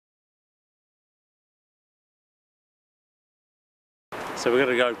So we've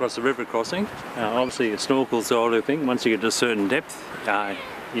got to go across the river crossing. Obviously a snorkel sort of thing, once you get to a certain depth,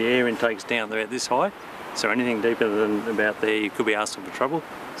 your air intake's down there at this high. So anything deeper than about there you could be asking for trouble.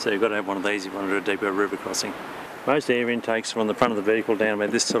 So you've got to have one of these if you want to do a deeper river crossing. Most air intakes are on the front of the vehicle down about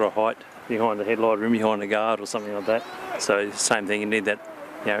this sort of height, behind the headlight rim, behind the guard or something like that. So same thing, you need that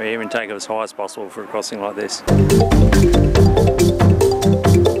air intake as high as possible for a crossing like this.